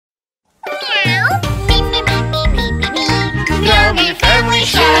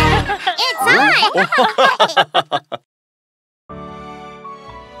It's on!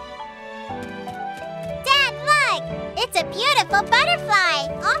 Dad, look! It's a beautiful butterfly!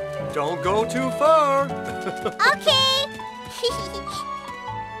 Oh. Don't go too far! Okay!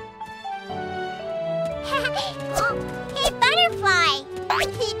 Oh, hey, butterfly!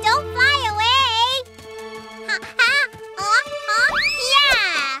 Don't fly away!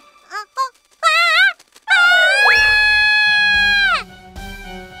 Yeah!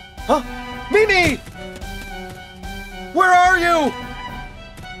 Huh? Mimi! Where are you?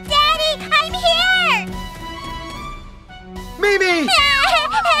 Daddy, I'm here! Mimi!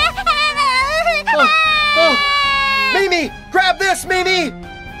 Oh. Mimi! Grab this, Mimi!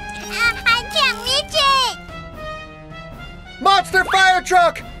 I can't reach it! Monster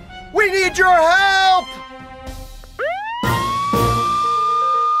Firetruck! We need your help!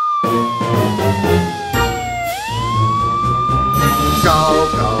 Go,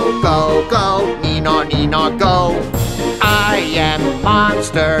 go, go, go, NEE-NOR NEE-NOR Go. I am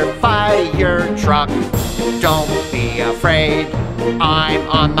Monster Firetruck. Don't be afraid, I'm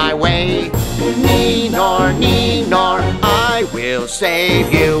on my way. NEE-NOR NEE-NOR, I will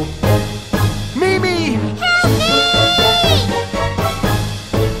save you. Mimi! Help me!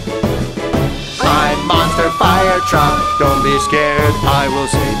 I'm Monster Firetruck. Don't be scared, I will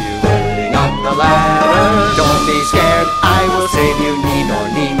save you. Heading up the ladder. Don't be scared, I will save you. NEE-NOR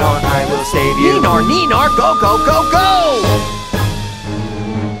NEE-NOR, I will save you. NEE-NOR NEE-NOR, go, go, go, go!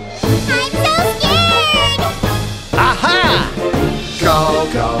 I'm so scared! Aha! Go,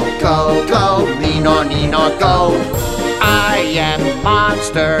 go, go, go, NEE-NOR NEE-NOR Go. I am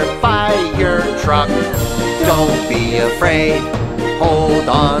Monster Firetruck. Don't be afraid, hold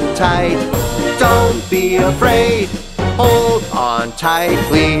on tight. Don't be afraid, hold on tight,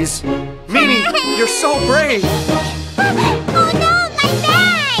 please. Mimi, you're so brave! Oh no, my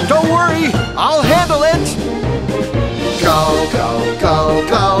bag! Don't worry, I'll handle it! Go, go, go,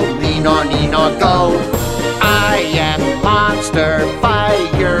 go, NEE-NOR NEE-NOR Go. I am Monster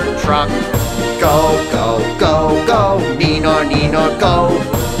Firetruck. Go, go, go, go, NEE-NOR NEE-NOR Go.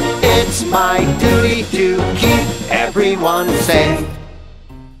 It's my duty to keep everyone safe.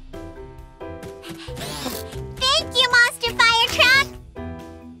 Thank you, Monster Firetruck!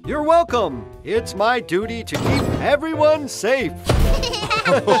 You're welcome. It's my duty to keep everyone safe.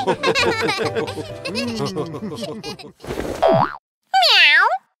 Meow!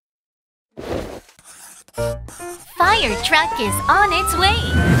 Firetruck is on its way.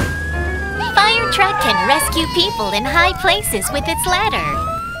 Firetruck can rescue people in high places with its ladder.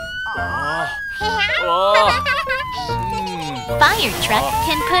 Firetruck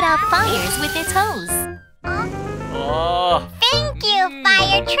can put out fires with its hose. Thank you,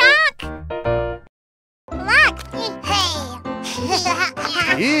 Firetruck! Look!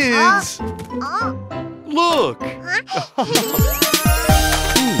 Kids, look!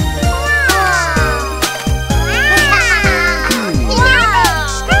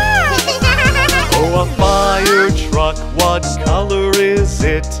 Oh, a fire truck, what color is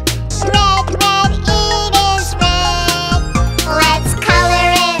it? Red, red, it is red. Let's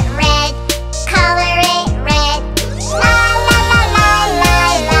color it red. Color it red. La la la la la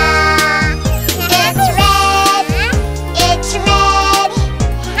la. It's red. It's red.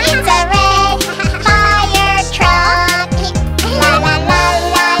 It's a red fire truck. La la la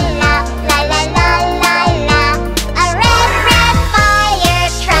la la la la la la la. A red, red fire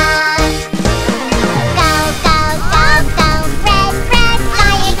truck. Go, go, go, go, red, red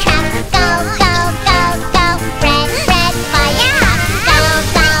fire truck. Go, go, go, go, red, red fire truck. Go, go,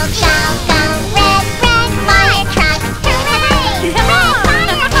 go, go, red, red fire truck. Hooray! Red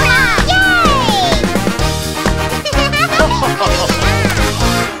fire truck! Yay!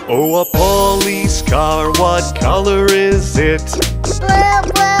 Oh, a police car, what color is it? Blue,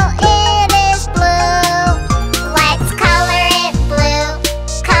 blue, it is blue. Let's color it blue.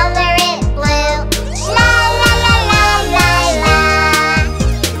 Color it blue. La la la la la la.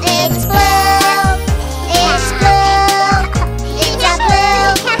 It's blue. It's blue. It's a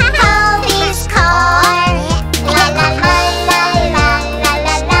blue police car. La la la la la la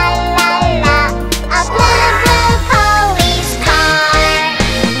la la la la. A blue, blue police car.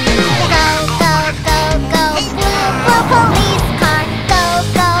 Go, go, go, go, blue, blue police car. Go,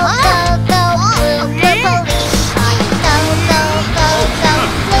 go, go, go, blue, blue police car. Go, go, go, go,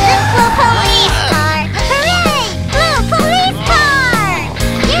 blue, blue police car. Hooray! Blue police car!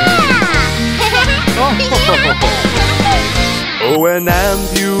 Yeah! Oh, an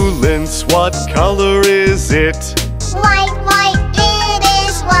ambulance, what color is it? White, white, it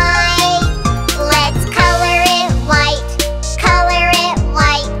is white. Let's color it white. Color it white.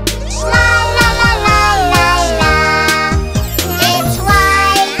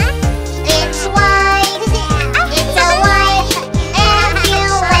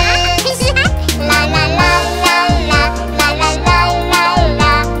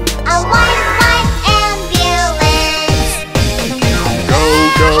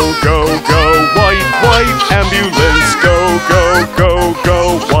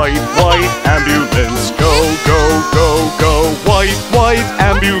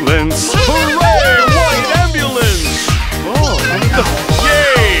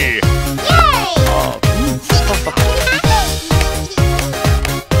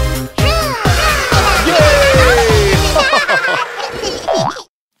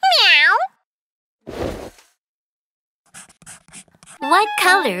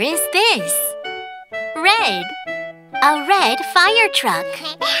 color is this? Red. A red fire truck.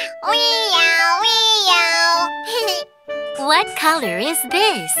 Wee-yow, wee-yow. What color is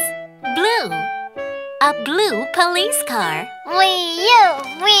this? Blue. A blue police car. Wee-you,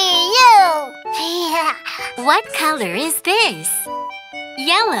 wee-you. What color is this?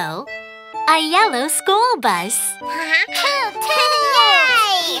 Yellow. A yellow school bus. Yay!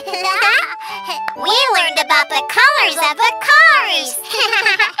 We learned about the colors of the cars.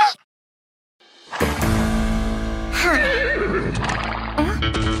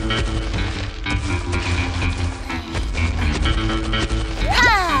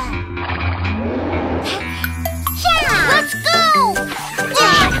 Let's go!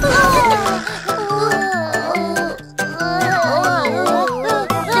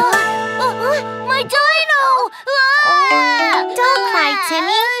 My dino! Don't cry,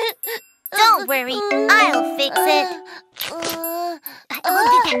 Timmy. Don't worry, I'll fix it.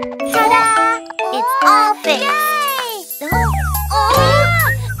 Ta-da! It's all fixed.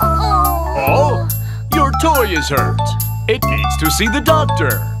 Oh, your toy is hurt. It needs to see the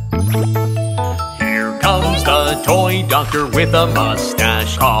doctor. Here comes the toy doctor with a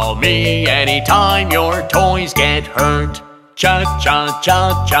mustache. Call me anytime your toys get hurt.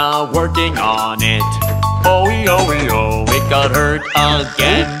 Cha-cha-cha-cha, working on it. Oh, it got hurt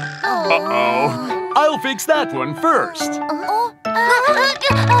again. Uh-oh, I'll fix that one first.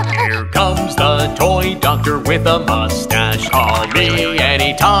 Here comes the toy doctor with a mustache. Call me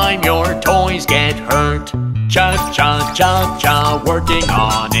anytime your toys get hurt. Cha-cha-cha-cha, working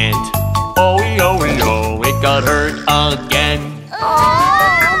on it. Oh, it got hurt again.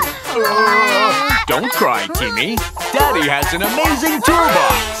 Don't cry, Timmy. Daddy has an amazing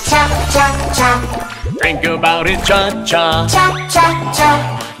toolbox. Cha-cha-cha. Think about it, cha-cha.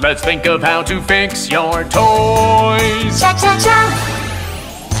 Cha-cha-cha. Let's think of how to fix your toys. Cha-cha-cha.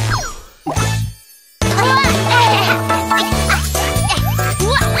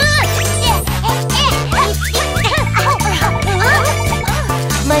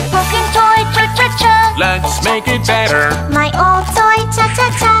 My broken toy, cha-cha-cha. Let's make it better. My old toy,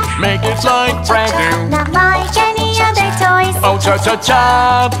 cha-cha-cha. Make it like brand new. Not like any other toys. Oh,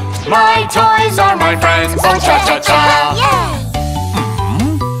 cha-cha-cha. My toys are my friends. Oh, cha-cha-cha. Yay!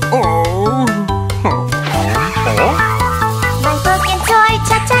 Oh. My broken toy,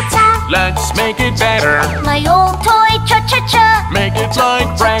 cha-cha-cha. Let's make it better. My old toy, cha-cha-cha. Make it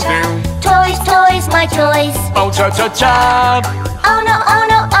like brand new. Toys, toys, my toys. Oh, cha-cha-cha. Oh no,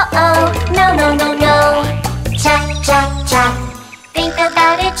 uh-oh. No, no, no, no. Cha-cha-cha. Think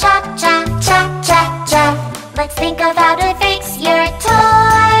about it, cha-cha-cha-cha-cha. Let's think of how to fix your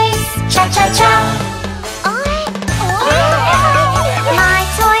toys. Cha-cha-cha. My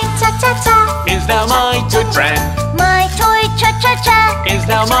toy, cha-cha-cha. Is now my good friend. My toy, cha-cha-cha. Is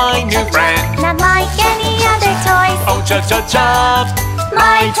now my new friend. Not like any other toys. Oh, cha-cha-cha.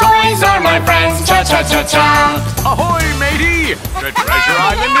 My toys are my friends. Cha-cha-cha-cha. Ahoy, matey! The treasure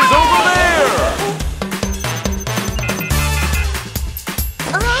island is over there!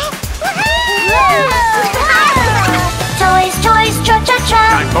 Toys, toys, cha-cha-cha.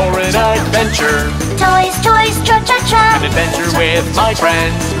 Time for an adventure. Toys, toys, cha-cha-cha. An adventure with my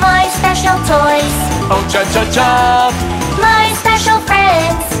friends. My special toys. Oh, cha-cha-cha. My special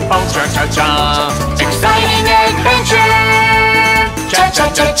friends. Oh, cha-cha-cha. Exciting adventure.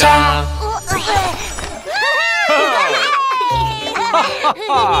 Cha-cha-cha-cha.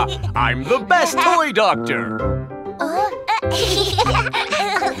 I'm the best toy doctor.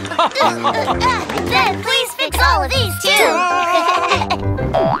 Then please fix all of these too.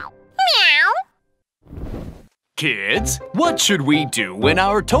 Meow. Kids, what should we do when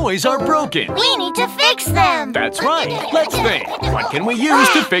our toys are broken? We need to fix them. That's right. Let's think. What can we use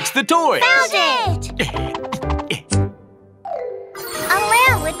to fix the toys? Found it. A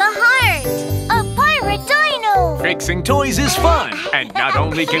lamb with a heart. A pirate dino. Fixing toys is fun. And not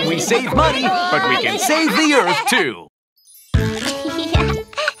only can we save money, but we can save the earth too.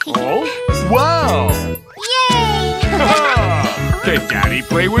 Oh, wow! Yay! Can Daddy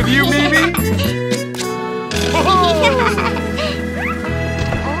play with you, Mimi?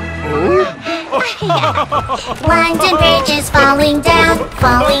 London Bridge is falling down,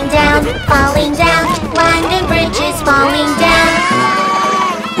 falling down, falling down. London Bridge is falling down.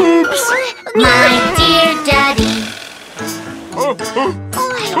 Oops! My dear Daddy.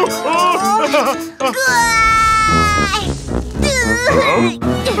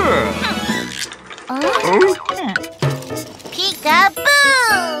 Peekaboo!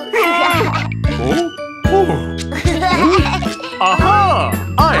 Aha!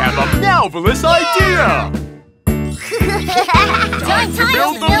 I have a marvelous idea! Time to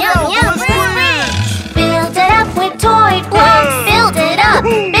build the marvelous bridge! Build it up with toy blocks. Build it up,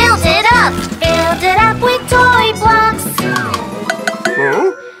 build it up. Build it up with toy blocks.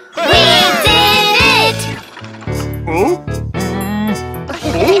 Oh? We did it! Oh?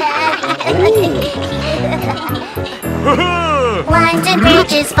 London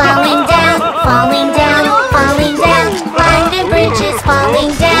Bridge is falling down, falling down, falling down. London Bridge is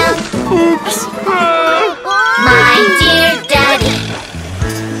falling down. Oops! My dear Daddy.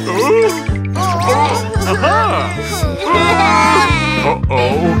 Uh-oh.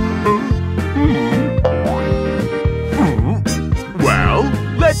 Well,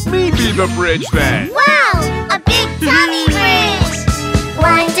 let me be the bridge then. Wow! A big tummy bridge!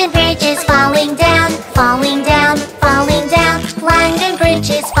 London Bridge is falling down, falling down, falling down. London Bridge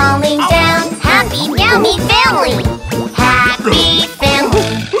is falling down. Happy MeowMi family! Happy family!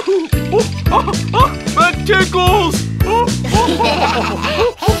 That tickles!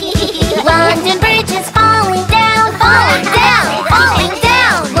 London Bridge is falling down, falling down, falling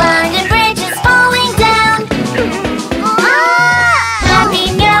down. London Bridge is falling down. Happy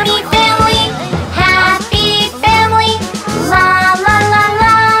MeowMi family, happy family. La la la la.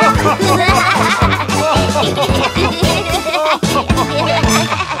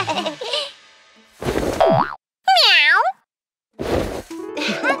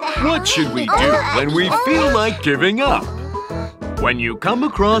 What should we do when we feel like giving up? When you come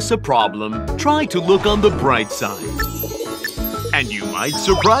across a problem, try to look on the bright side. And you might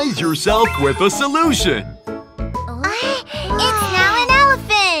surprise yourself with a solution. It's now an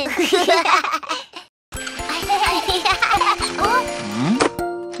elephant.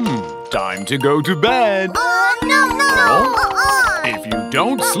 Time to go to bed. No. If you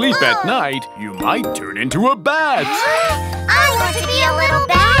don't sleep at night, you might turn into a bat. I want to be a little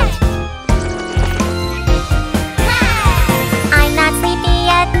bat. I'm not sleepy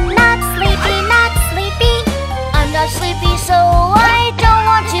yet, not sleepy, not sleepy. I'm not sleepy, so I don't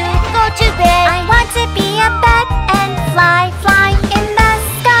want to go to bed. I want to be a bat and fly, fly in the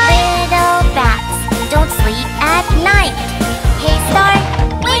sky. Little bats don't sleep at night. Hey star,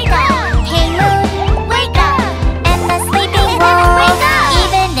 wake up. Hey moon, wake up. And the sleeping wolf,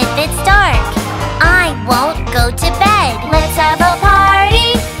 even if it's dark, I won't go to bed. Let's have a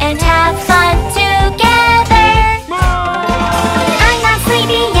party and have fun together. I'm not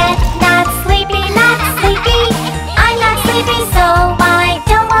sleepy yet, not sleepy, not sleepy. I'm not sleepy, so I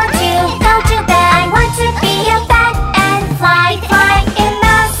don't want to go to bed. I want to be a bat and fly, fly in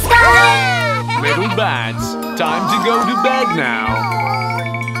the sky. Little bats, time to go to bed now.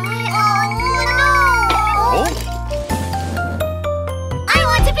 Oh? I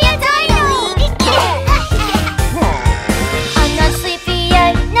want to be a dino! I'm not sleepy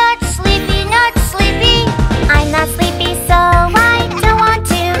yet, not sleepy, not sleepy. I'm not sleepy, so I don't want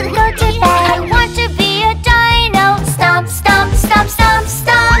to go to bed. I want to be a dino. Stomp, stomp, stomp, stomp,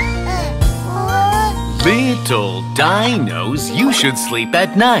 stomp. Little dinos, you should sleep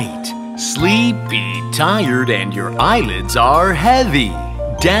at night. Sleepy, tired, and your eyelids are heavy.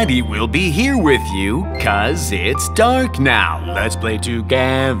 Daddy will be here with you, 'cause it's dark now. Let's play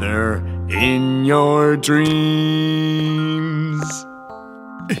together in your dreams.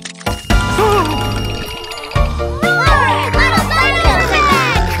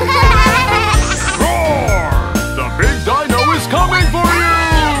 Roar! The big dino is coming for you!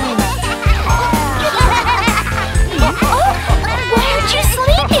 Why aren't you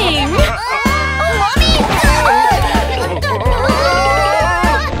sleeping?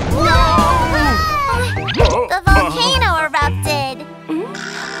 The volcano erupted.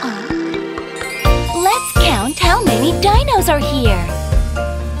 Let's count how many dinos are here.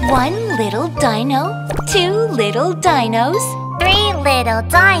 1 little dino, 2 little dinos, 3 little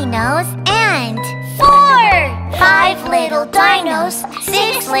dinos and 4. 5 little dinos,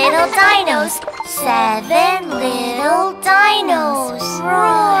 6 little dinos, 7 little dinos.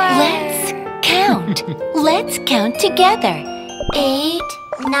 Roar! Let's count. Let's count together. 8,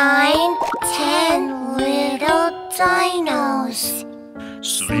 9, 10 little dinos.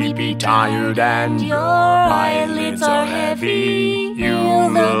 Sleepy, tired, and your eyelids are heavy. You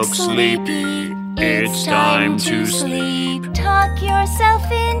look sleepy. It's time to sleep. Tuck yourself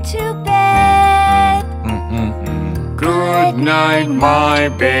into bed. Good night, my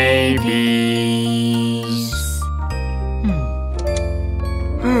babies.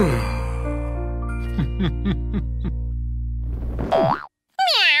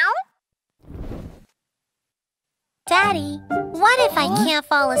 Daddy, what if I can't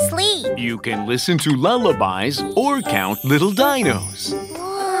fall asleep? You can listen to lullabies or count little dinos.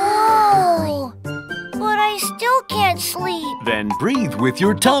 Whoa! But I still can't sleep. Then breathe with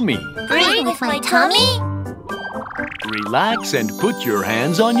your tummy. Breathe with my tummy? Relax and put your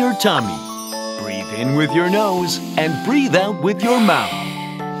hands on your tummy. Breathe in with your nose and breathe out with your mouth.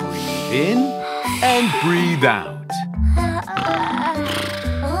 Breathe in and breathe out.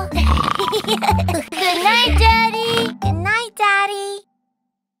 Good night, Daddy. Good night, Daddy.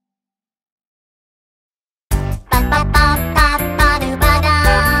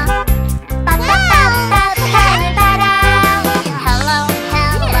 Hello,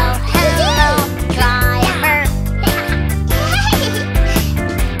 hello, hello, driver.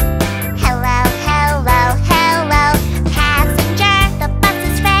 Hello, hello, hello, passenger. The bus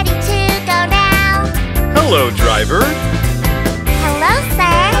is ready to go now. Hello, driver. Hello,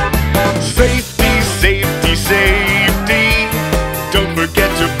 sir. Safety, safety, safety. Don't forget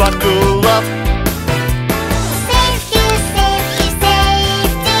to buckle up. Safety, safety,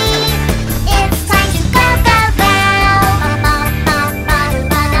 safety. It's time to go, go, go.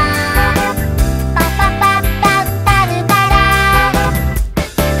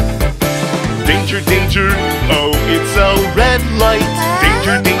 Danger, danger, oh, it's a red light.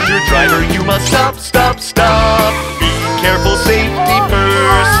 Danger, danger, driver, you must stop, stop, stop. Be careful, safety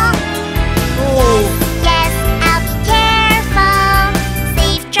first. Oh, Yes, I'll be careful.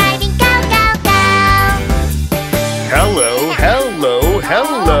 Safe driving, go, go, go. hello, hello,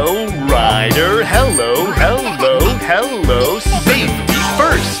 hello, rider. Hello, hello, hello. Safety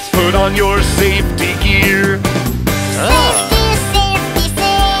first. Put on your safety gear. Ah. Safety, safety,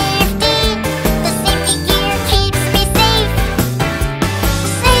 safety. The safety gear keeps me safe.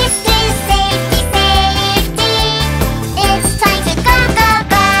 Safety, safety, safety. It's time to go, go,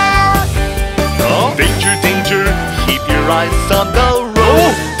 go. Oh. Danger, danger, keep your eyes on the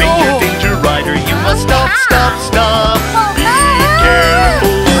road. Danger, danger, rider, you must stop, stop, stop. Be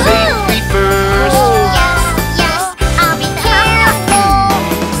careful, safety first. Yes, yes, I'll be careful.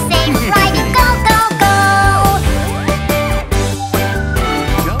 Safe riding, go, go, go.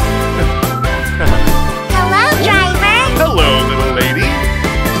 Hello, driver. Hello, little lady.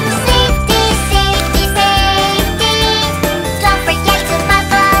 Safety, safety, safety. Don't forget to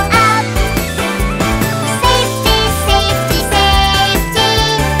buckle up. Safety, safety, safety.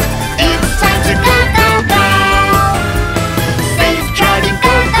 It's time to go, go, go. Safe driving,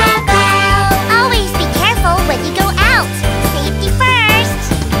 go, go, go. Always be careful when you go out. Safety first.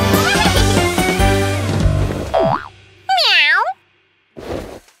 Meow.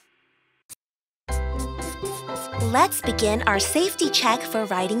 Let's begin our safety check for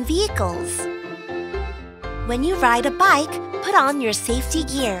riding vehicles. When you ride a bike, put on your safety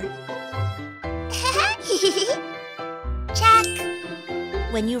gear. Check.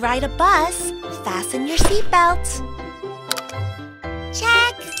 When you ride a bus, fasten your seatbelt.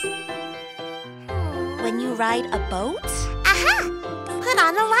 Check. When you ride a boat, Aha! Put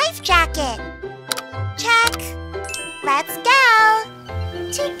on a life jacket. Check. Let's go.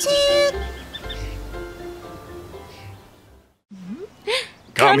 Toot toot.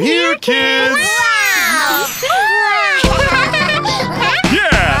 Come here, kids. Wow!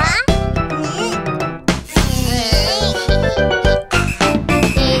 Yeah.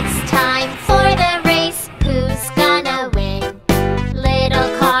 It's time for the race. Who's gonna win? Little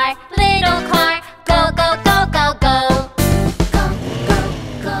car, go, go, go, go, go. Go, go,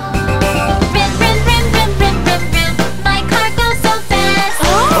 go. Rim, rim, rim, rim, rim, rim, rim. My car goes so fast. Oh.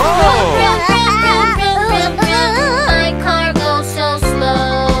 Rim, rim, rim, rim, rim, rim. My car goes so slow.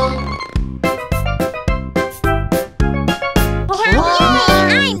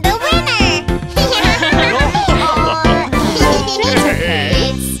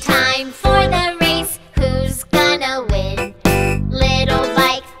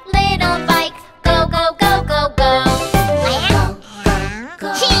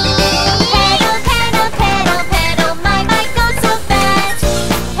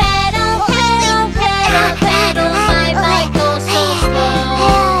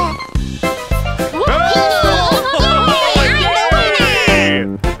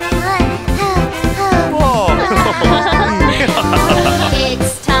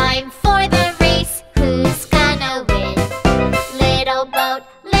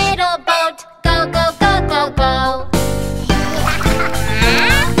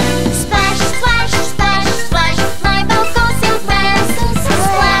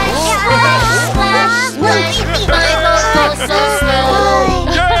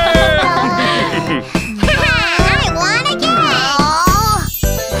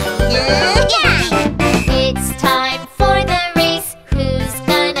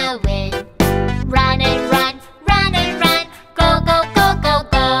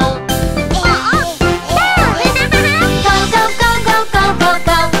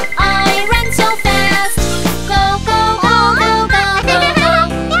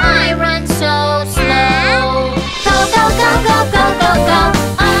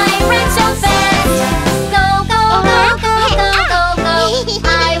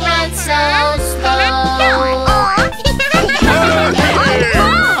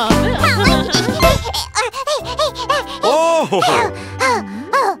 Yay,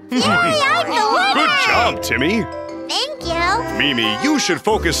 I'm the winner! Good job, Timmy. Thank you. Mimi, you should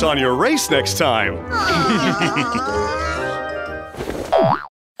focus on your race next time. Meow.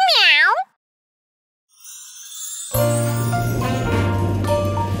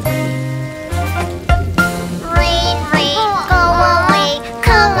 Rain, rain, go away.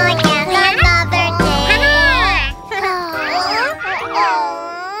 Come again another day.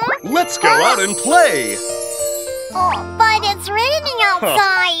 Let's go out and play. But it's raining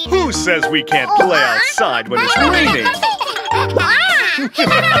outside. Who says we can't play outside when it's raining?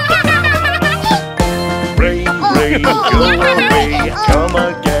 Rain, rain, go away. Come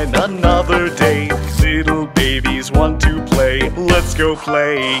again another day. Little babies want to play. Let's go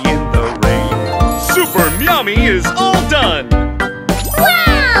play in the rain. Super MeowMi is all done.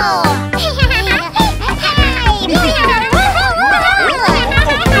 Wow! Rain,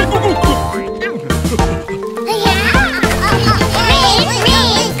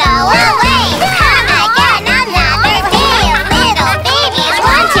 rain, go away. Come again another day. Little babies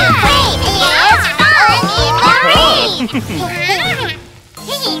want to play. It's fun in the rain.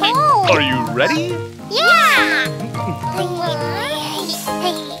 Are you ready? Yeah.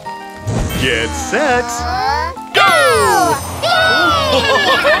 Get set. Go!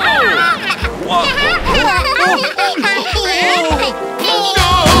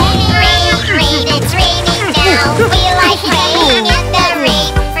 Rain, rain, it's raining now. We like playing in the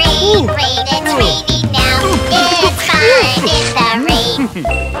rain. Rain, rain, it's raining now. It's fun in the rain.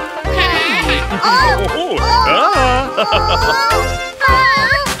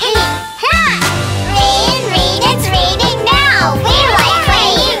 Rain, rain, it's raining now. We like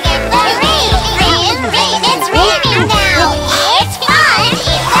playing in the rain. Rain, rain, it's raining now. It's fun in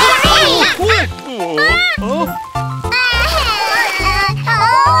the rain.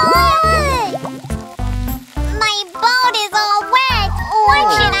 My boat is all wet. What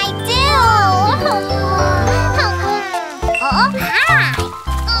should I do?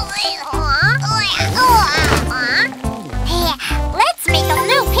 Let's make a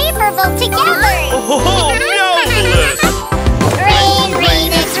new paper boat together. Marvelous! Rain,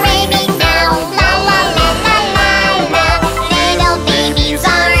 rain, it's raining now. La la la la la la. Little babies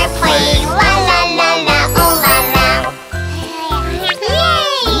are playing. La la la la, oh la la.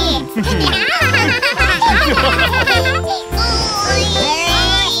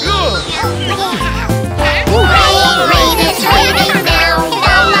 Rain, rain, it's raining now.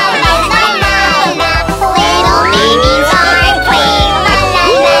 La la la la la la. Little babies are playing. La la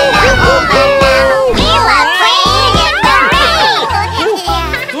la la, oh la la. We love playing in the rain.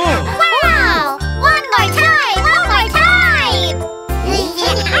 Wow! One more time! One more time!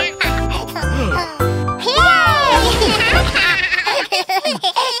 Meow!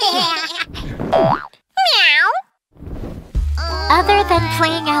 Other than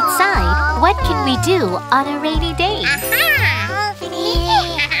playing outside, what can we do on a rainy day?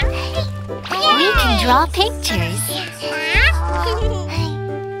 We can draw pictures.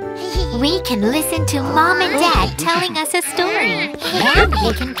 We can listen to Mom and Dad telling us a story. And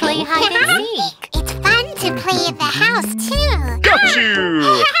we can play hide and seek. It's fun to play in the house, too. Got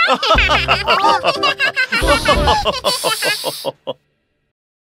you!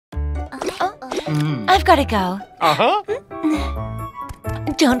 I've got to go. Uh-huh.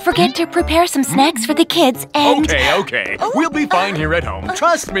 Don't forget to prepare some snacks for the kids and... Okay. We'll be fine here at home.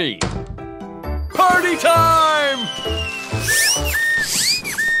 Trust me. Party time!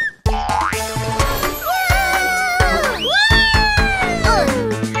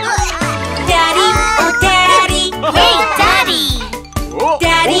 Daddy, oh Daddy! Hey, Daddy! Oh,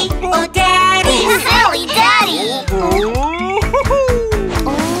 Daddy, oh Daddy! Silly Daddy!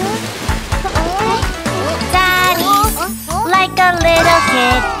 Daddy's like a little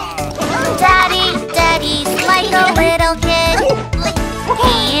kid. Daddy's like a little kid.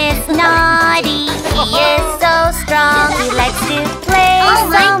 He is naughty, he is so strong. He likes to play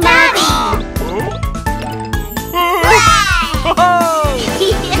so much.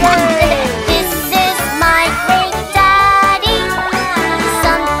 This is my great daddy.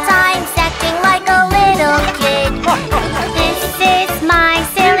 Sometimes acting like a little kid. This is my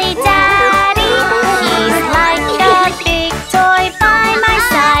silly daddy. He's like a big toy by my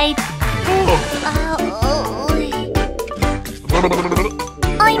side.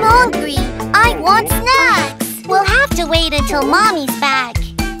 I'm hungry. I want snacks. We'll have to wait until Mommy's back.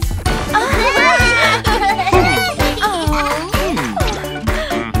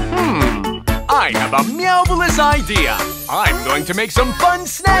 I have a meowvelous idea. I'm going to make some fun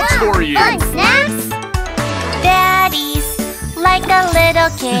snacks for you. Fun snacks? Daddy's like a little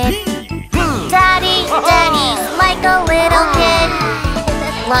kid. Daddy's like like a little kid.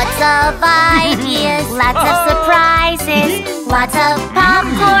 Lots of ideas, lots of surprises, lots of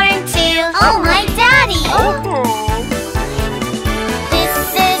popcorn too. Oh, my daddy! This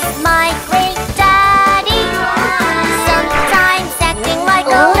is my great daddy, sometimes acting like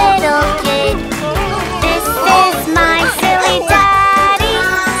a little kid. This is my silly daddy,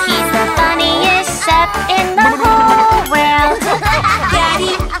 he's the funniest chef in the whole world.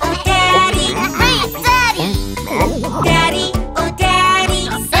 Daddy, oh daddy, great daddy. Daddy, oh daddy,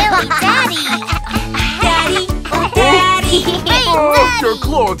 silly daddy. Daddy, oh daddy, great daddy. Your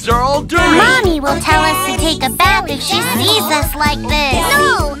clothes are all dirty. Mommy will tell us to take a bath if she sees us like this.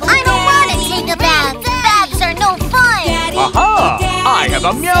 No, I don't want to take a bath. Baths are no fun. Aha! I have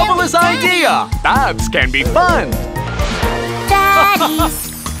a meowvelous idea. Baths can be fun.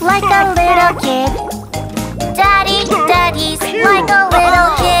 Daddy's like a little kid. Daddy's like a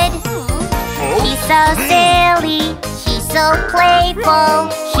little kid. He's so silly, he's so playful.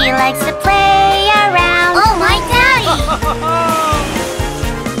 He likes to play around. Oh, my daddy!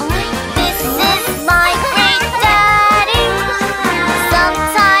 This is my great daddy,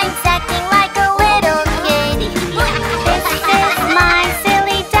 sometimes acting like a little kid. This is my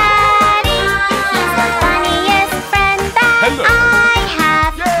silly daddy, he's the funniest friend that I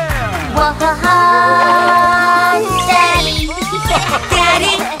have. Whoa, daddy,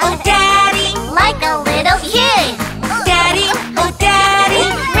 daddy, oh daddy, like a little kid. Daddy, oh daddy,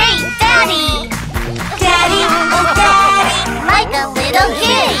 great daddy. Daddy, oh daddy, like a little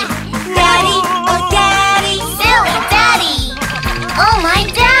kid. Daddy, oh daddy, silly daddy. Oh, my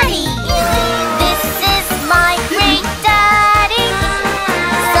daddy. This is my great daddy,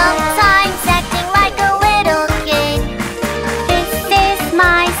 sometimes acting like a little kid. This is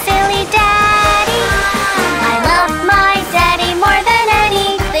my silly daddy. I love my daddy more than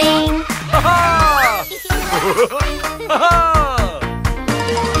anything.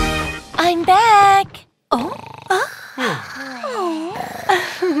 I'm back. Oh.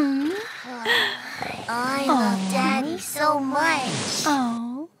 I love daddy so much.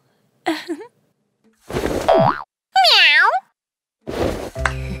 Oh.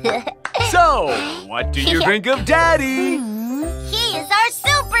 So, what do you think of Daddy? He is our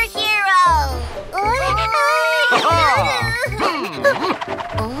superhero.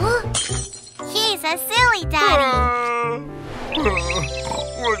 He's a silly daddy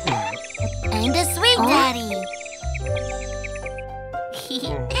and a sweet daddy.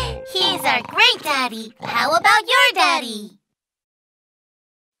 He's our great daddy. How about your daddy?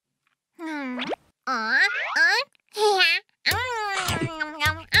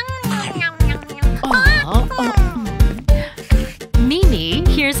 Mimi,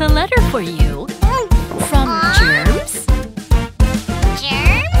 here's a letter for you. From Germs.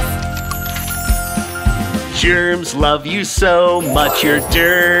 Germs love you so much. You're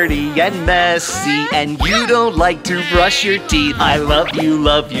dirty and messy, and you don't like to brush your teeth. I love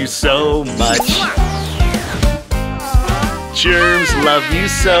you so much. Germs love you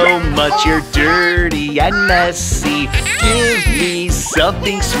so much. You're dirty and messy. Give me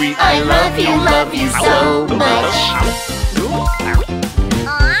something sweet. I love you so much.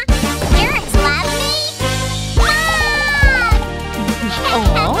 Germs love me?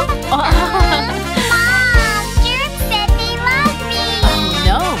 Mom! Mom, Germs said they love me.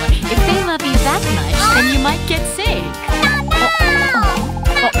 No, if they love you that much, then you might get sick. No!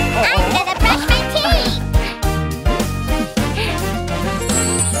 I'm gonna brush my teeth.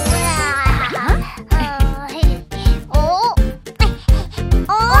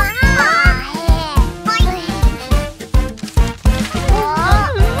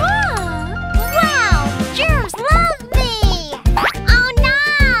 Wow, germs love me. Oh no,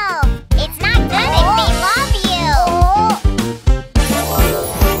 it's not good if they love you.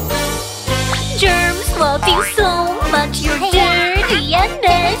 Germs love you so much. You're dirty and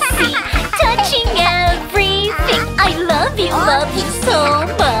messy, touching everything. I love you so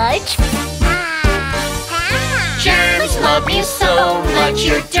much. Germs love you so much.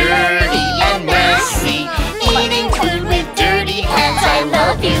 You're dirty and messy. Eating food with dirty hands. I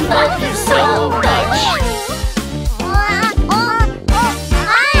love you so much.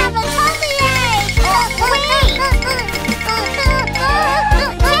 I have a tummy ache. Wait.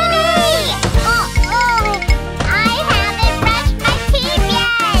 Kitty! I haven't brushed my teeth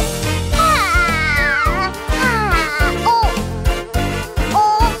yet.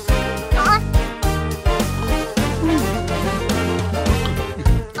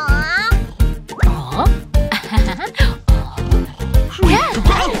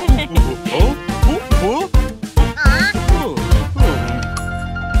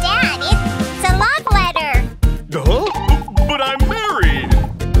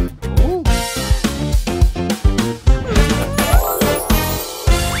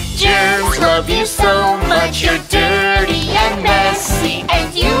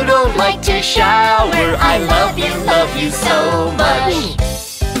 a shower. I love you so much.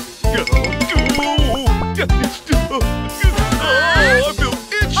 Oh, I feel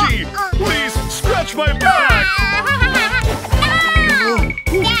itchy. Please scratch my back.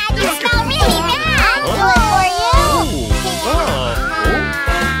 Dad, you smell really bad. Do it for you.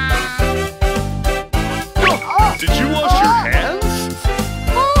 Did you wash your hands?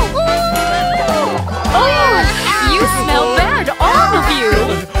 You smell bad, all of you!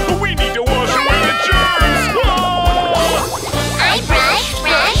 We need to wash away the germs. I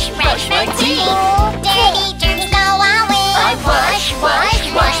brush my teeth. Dirty germs go away. I wash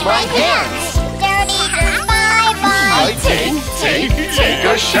my hands. Dirty germs bye-bye. I take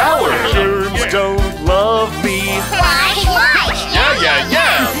a shower. Germs don't love me. Wash.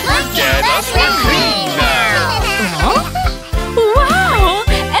 Yeah. Look at us, we're clean now. Wow!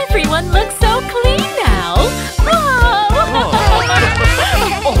 Everyone looks so clean now!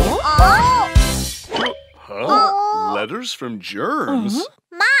 Huh? Letters from germs?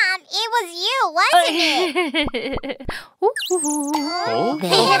 Mom, it was you, wasn't it?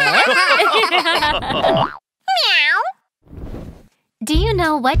 Meow. Do you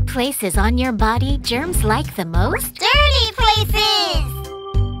know what places on your body germs like the most? Dirty places.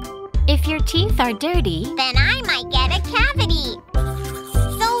 If your teeth are dirty, Then I might get a cavity.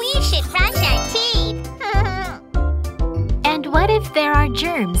 So we should brush our teeth. and what if there are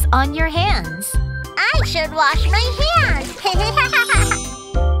germs on your hands? I should wash my hands.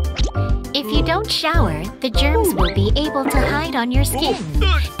 If you don't shower, the germs will be able to hide on your skin.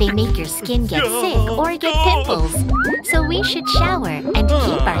 They make your skin get sick or get pimples. So we should shower and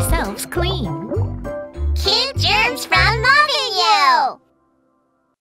keep ourselves clean.